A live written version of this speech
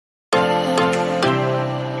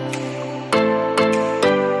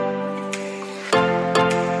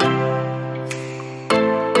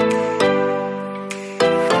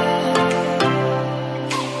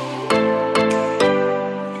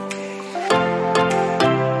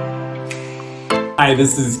Hi,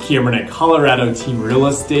 this is Cameron at Colorado Team Real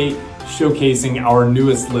Estate, showcasing our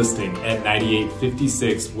newest listing at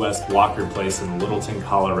 9856 West Walker Place in Littleton,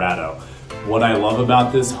 Colorado. What I love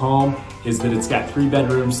about this home is that it's got 3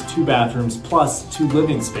 bedrooms, 2 bathrooms, plus 2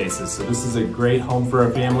 living spaces. So this is a great home for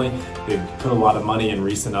a family. They've put a lot of money in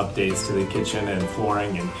recent updates to the kitchen and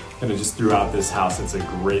flooring and kind of just throughout this house. It's a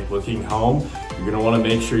great looking home. You're gonna wanna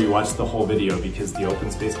make sure you watch the whole video because the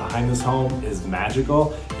open space behind this home is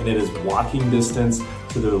magical and it is walking distance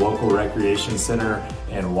to the local recreation center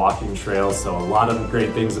and walking trails. So a lot of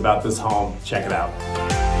great things about this home. Check it out.